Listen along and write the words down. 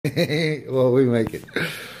Well, we make it.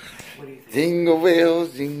 What do you think? Jingle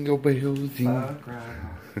bells, jingle. Just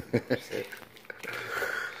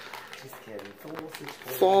kidding.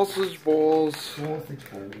 Sausage balls.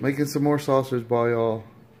 Sausage balls. Making some more sausage ball, y'all.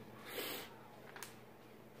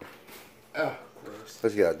 Oh, gross.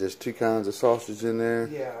 What you got? There's two kinds of sausage in there.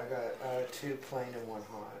 Yeah, I got 2 plain and 1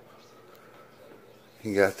 hot.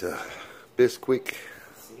 You got the Bisquick.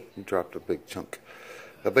 You dropped a big chunk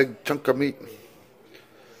of meat.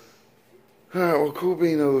 Alright, well, cool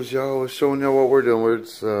beanos, y'all. We're showing y'all what we're doing. We're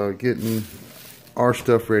just getting our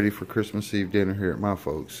stuff ready for Christmas Eve dinner here at my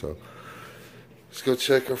folks. So let's go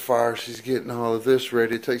check our fire. She's getting all of this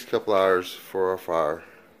ready. It takes a couple hours for our fire.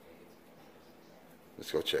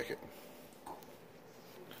 Let's go check it.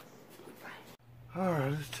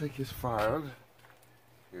 Alright, let's check this fire out.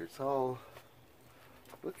 Here, it's all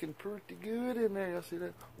looking pretty good in there. Y'all see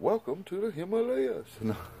that? Welcome to the Himalayas.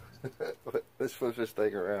 No. Let's flip this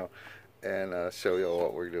thing around and show y'all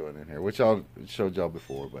what we're doing in here, which I showed y'all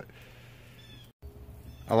before. But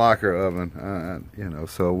I like our oven, you know.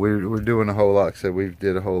 So we're doing a whole lot. Like I said, we've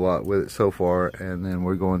did a whole lot with it so far, and then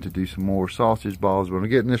we're going to do some more sausage balls. When we're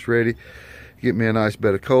getting this ready, get me a nice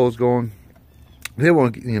bed of coals going. They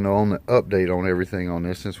want to, you know, on the update on everything on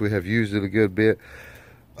this, since we have used it a good bit.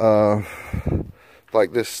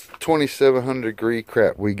 Like this 2700 degree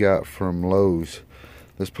crap we got from Lowe's.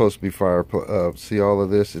 It's supposed to be fire. See all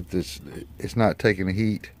of this? It's not taking the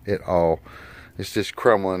heat at all. It's just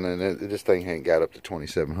crumbling, and this thing ain't got up to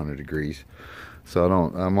 2700 degrees. So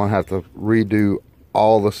I'm gonna have to redo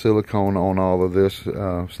all the silicone on all of this.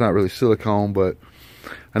 It's not really silicone, but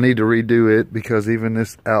I need to redo it because even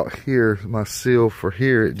this out here, my seal for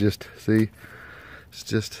here, it just, see, it's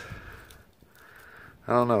just,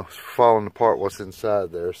 I don't know, it's falling apart what's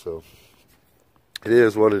inside there. So it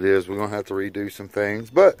is what it is. We're going to have to redo some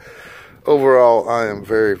things. But overall, I am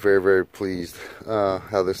very, very, very pleased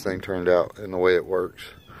how this thing turned out and the way it works.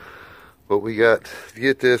 But we got, to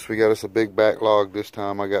get this, we got us a big backlog this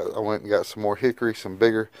time. I went and got some more hickory, some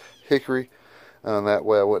bigger hickory. That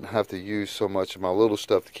way I wouldn't have to use so much of my little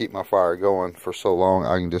stuff to keep my fire going for so long.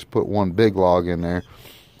 I can just put one big log in there.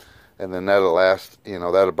 And then that'll last, you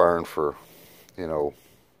know, that'll burn for, you know,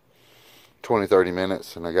 20-30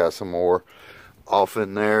 minutes. And I got some more off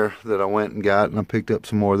in there that I went and got, and I picked up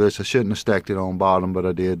some more of this. I shouldn't have stacked it on bottom, but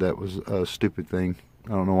I did. That was a stupid thing. I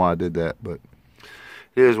don't know why I did that, but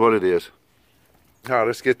it is what it is. All right,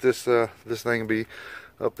 let's get this this thing to be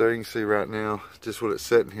up there. You can see right now just what it's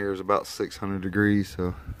sitting here is about 600 degrees.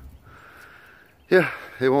 So yeah,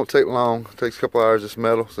 it won't take long. It takes a couple hours. This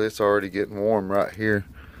metal, so it's already getting warm right here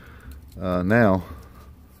now.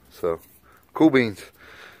 So cool beans.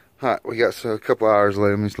 Alright, we got a couple hours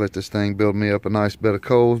left. Let me just let this thing build me up a nice bed of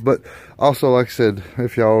coals. But also, like I said,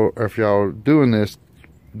 if y'all doing this,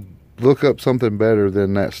 look up something better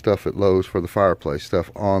than that stuff at Lowe's for the fireplace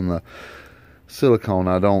stuff on the silicone.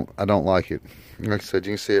 I don't like it. Like I said,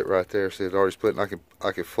 you can see it right there. See, it's already split. And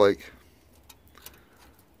I can flake.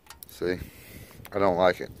 See, I don't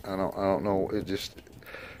like it. I don't know. It's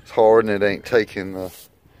hard, and it ain't taking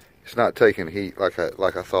it's not taking heat like I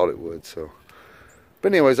thought it would. So.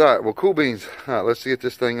 But anyways, all right, well, cool beans. All right, let's get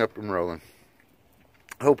this thing up and rolling.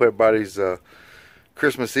 I hope everybody's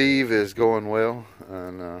Christmas Eve is going well,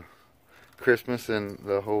 and Christmas and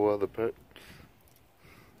the whole other part.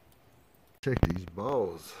 Check these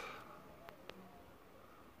balls.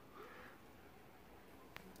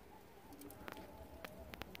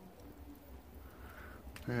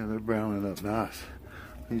 Yeah, they're browning up nice.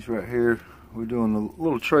 These right here, we're doing a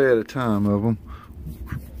little tray at a time of them.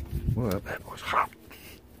 Well, that was hot.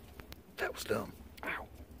 That was dumb. Ow.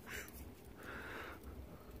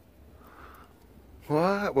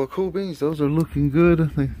 Alright, well, cool beans. Those are looking good. I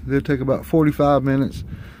think they'll take about 45 minutes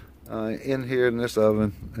in here in this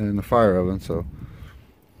oven, in the fire oven. So,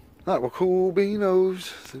 alright, well, cool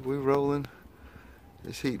beanos. See, we're rolling.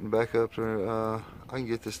 It's heating back up to, I can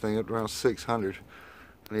get this thing up to around 600.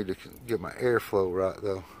 I need to get my airflow right,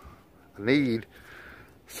 though. I need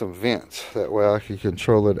some vents. That way I can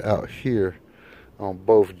control it out here on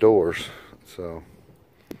both doors. So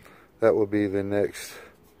that will be the next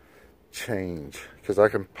change, because I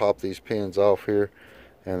can pop these pins off here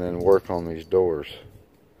and then work on these doors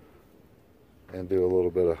and do a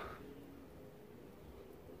little bit of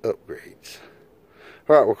upgrades.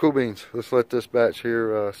 All right, well, cool beans. Let's let this batch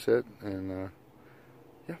here sit, and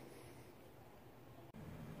yeah.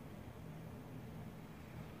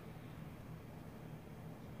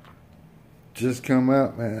 Just come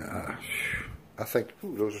out, man. I think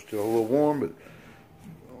those are still a little warm, but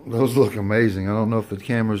those look amazing. I don't know if the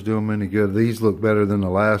camera's doing them any good. These look better than the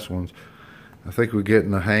last ones. I think we're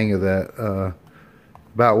getting the hang of that.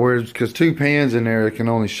 About where, because 2 pans in there, it can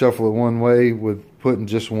only shuffle it one way. With putting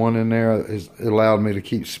just one in there, it allowed me to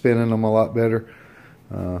keep spinning them a lot better.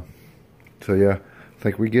 So yeah, I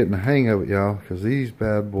think we're getting the hang of it, y'all, because these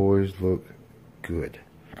bad boys look good.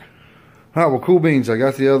 All right, well, cool beans. I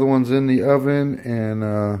got the other ones in the oven, and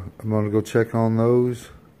I'm gonna go check on those.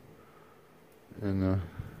 And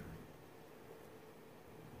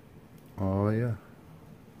oh yeah.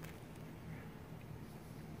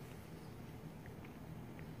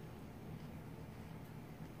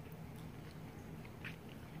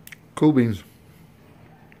 Cool beans.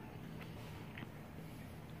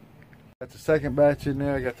 Got the second batch in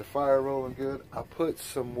there. I got the fire rolling good. I put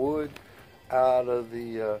some wood out of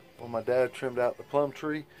the when my dad trimmed out the plum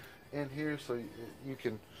tree in here, so you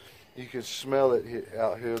can smell it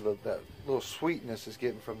out here. That little sweetness is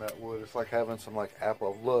getting from that wood. It's like having some like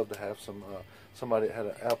apple. I'd love to have some somebody that had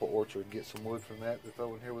an apple orchard get some wood from that to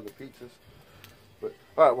throw in here with the pizzas. But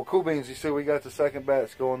all right, well, cool beans. You see, we got the second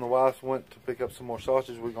batch going. The wife went to pick up some more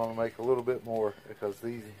sausage. We're gonna make a little bit more because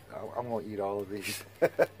these, I'm gonna eat all of these.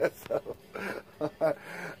 So, all right,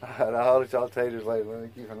 I'll let y'all taters later. Let me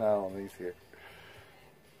keep an eye on these here.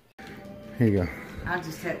 Here you go. I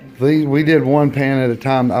just had. These, we did 1 pan at a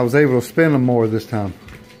time. I was able to spin them more this time.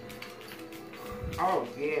 Oh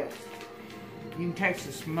yes. You can taste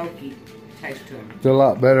the smoky taste to them. They're a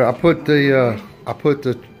lot better. I put the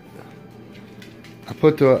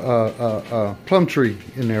plum tree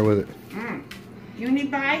in there with it. You need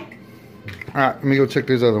bite? All right, let me go check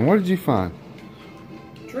these other ones. What did you find?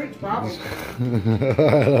 Treats, probably.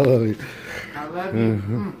 I love you. I love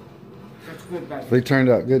you. That's good, baby. They turned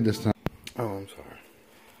out good this time. Oh, I'm sorry.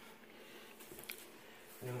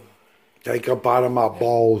 Take a bite of my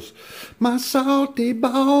balls. My salty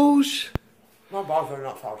balls. My balls are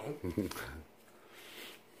not salty.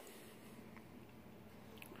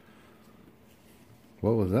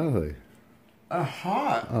 What was that?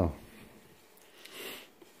 Hot. Oh.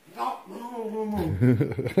 No.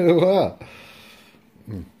 What?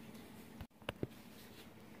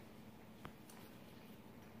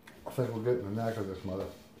 I think we're getting the knack of this, mother.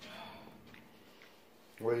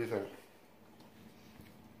 What do you think?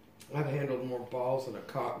 I've handled more balls than a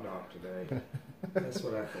cock dog today. That's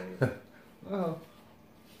what I think. Oh.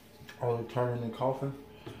 Are they turning and coughing?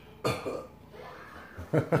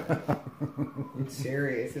 I'm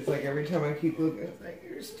serious. It's like every time I keep looking, it's like,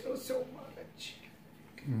 there's still so much.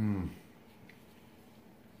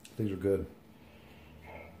 These are good.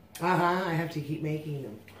 I have to keep making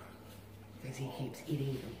them. Because he keeps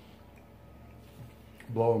eating them.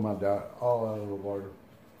 Blowing my diet all out of the water.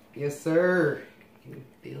 Yes, sir. You can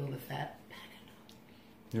feel the fat.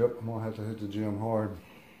 Yep, I'm gonna have to hit the gym hard.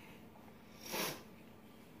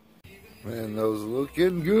 Man, those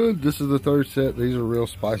looking good. This is the 3rd set. These are real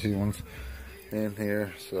spicy ones in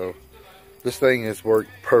here. So this thing has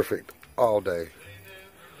worked perfect all day.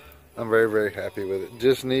 I'm very, very happy with it.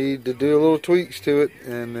 Just need to do a little tweaks to it,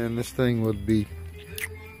 and then this thing would be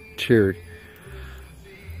cherry.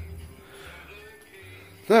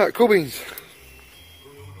 Alright, cool beans.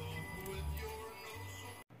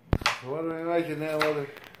 What are we making now, Mother?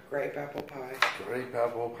 Grape apple pie. Grape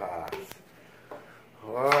apple pies.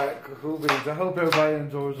 Alright, cool beans. I hope everybody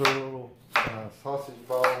enjoys our little sausage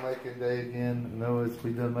ball making day again. I know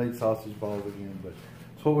we done made sausage balls again, but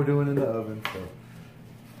it's what we're doing in the oven. So,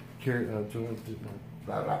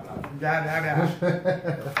 blah, blah, blah.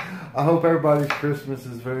 I hope everybody's Christmas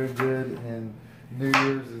is very good and New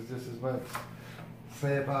Year's is just as much.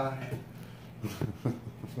 Say bye.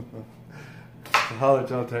 Holler at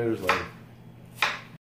y'all taters later.